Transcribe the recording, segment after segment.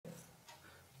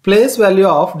Place value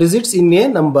of digits in a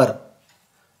number.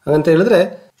 ಹಾಗಂತ ಹೇಳಿದ್ರೆ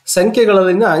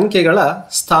ಸಂಖ್ಯೆಗಳಲ್ಲಿನ ಅಂಕೆಗಳ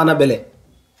ಸ್ಥಾನ ಬೆಲೆ.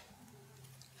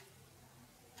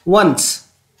 ಒನ್ಸ್.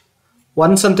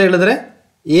 ಒನ್ಸ್ ಅಂತ ಹೇಳಿದ್ರೆ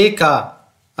ಏಕ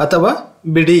ಅಥವಾ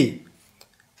ಬಿಡಿ.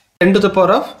 10 to the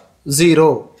power of 0.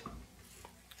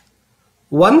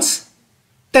 Once.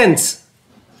 Tense.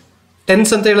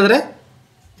 Tense ಅಂತ ಹೇಳಿದ್ರೆ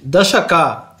ದಶಕ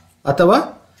ಅಥವಾ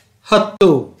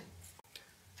 10.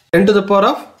 10 to the power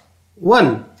of 1.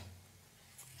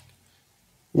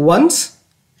 Once.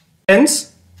 Tense.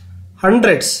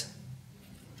 Hundreds.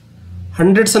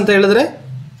 Hundreds ಅಂತ ಹೇಳಿದ್ರೆ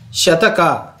ಶತಕ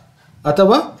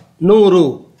ಅಥವಾ 100.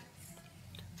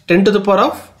 10 to the power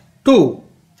of 2.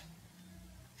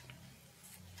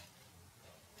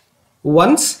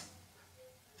 Once.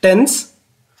 Tense.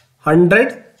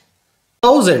 Hundred.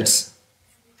 Thousands.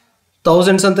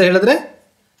 Thousands ಅಂತ ಹೇಳಿದ್ರೆ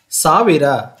ಸಾವಿರ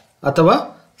ಅಥವಾ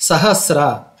ಸಹಸ್ರ.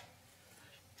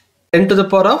 10 to the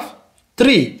power of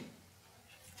 3.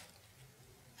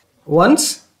 Once.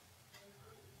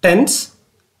 Tense.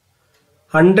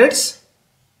 Hundreds.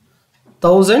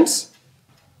 Thousands.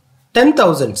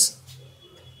 10,000s.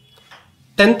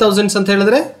 10,000s ಅಂತ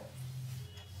ಹೇಳಿದ್ರೆ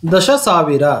ದಶ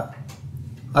ಸಾವಿರ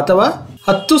ಅಥವಾ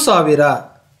 10,000.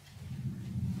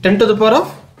 10 to the power of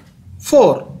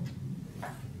 4.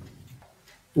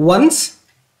 Once.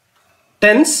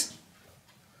 Tense.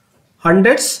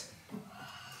 Hundreds.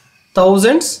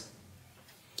 Thousands.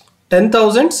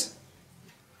 10,000s.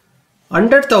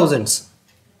 100,000s.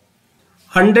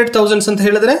 100,000s ಅಂತ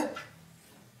ಹೇಳಿದ್ರೆ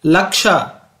ಲಕ್ಷ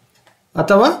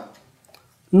ಅಥವಾ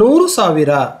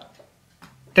 100,000.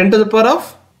 10 to the power of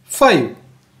 5.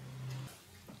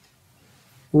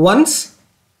 Once.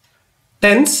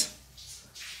 Tense.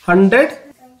 Hundred.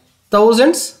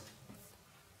 Thousands.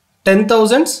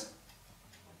 10,000s.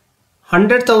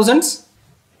 100,000s.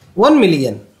 1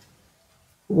 million.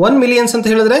 1 millions ಅಂತ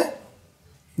ಹೇಳಿದ್ರೆ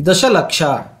ದಶಲಕ್ಷ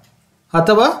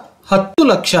ಅಥವಾ 10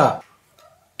 lakh.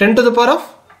 10 to the power of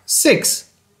 6.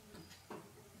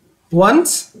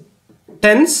 Once.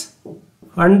 Tense.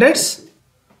 Hundreds.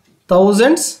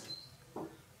 Thousands.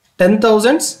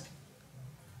 10,000s.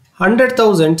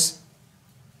 100,000s.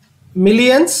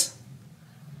 Millions.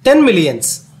 10 millions.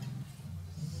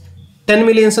 10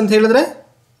 millions ಅಂತ ಹೇಳಿದ್ರೆ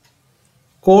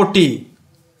ಕೋಟಿ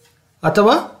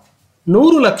ಅಥವಾ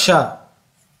 100 lakh.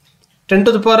 10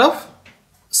 to the power of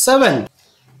 7.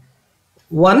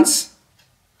 Once.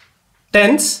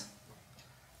 Tense.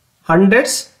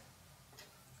 Hundreds.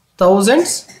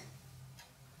 Thousands.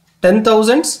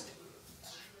 10,000s.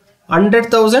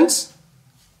 100,000s.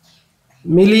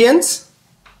 Millions.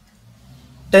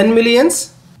 10 millions.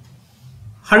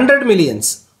 100 millions.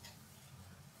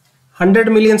 100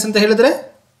 millions ಅಂತ ಹೇಳಿದ್ರೆ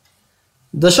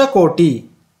ದಶಕೋಟಿ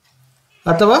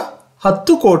ಅಥವಾ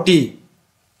 10 ಕೋಟಿ.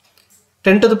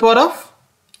 10 to the power of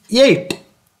 8.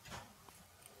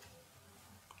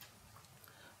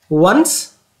 Once.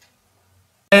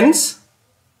 Tense.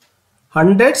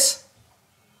 Hundreds.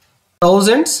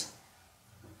 Thousands.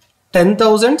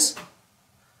 10,000s.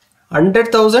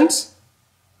 100,000s.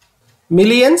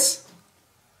 Millions.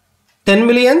 10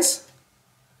 millions.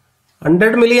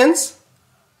 100 millions.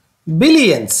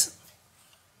 Billions.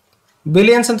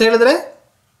 Billions ಅಂತ ಹೇಳಿದ್ರೆ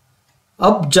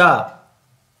ಅಬ್ಜ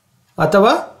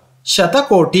ಅಥವಾ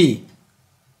ಶತಕೋಟಿ.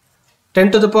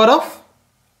 10 to the power of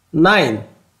 9.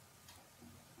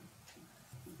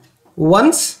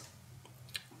 Once.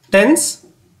 Tense.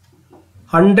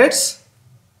 Hundreds.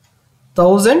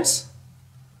 Thousands.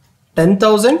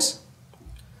 10,000s.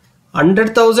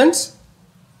 100,000s.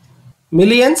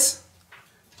 Millions.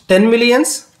 10 millions.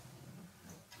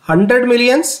 100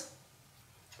 millions.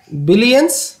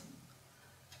 Billions.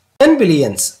 10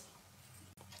 billions.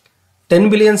 10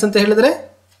 billions ಅಂತ ಹೇಳಿದ್ರೆ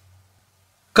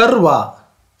curve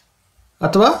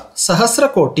ಅಥವಾ ಸಹಸ್ರ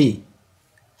ಕೋಟಿ.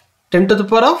 10 to the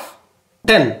power of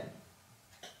 10.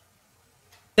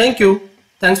 Thank you.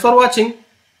 Thanks for watching.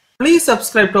 Please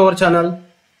subscribe to our channel.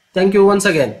 Thank you once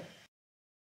again.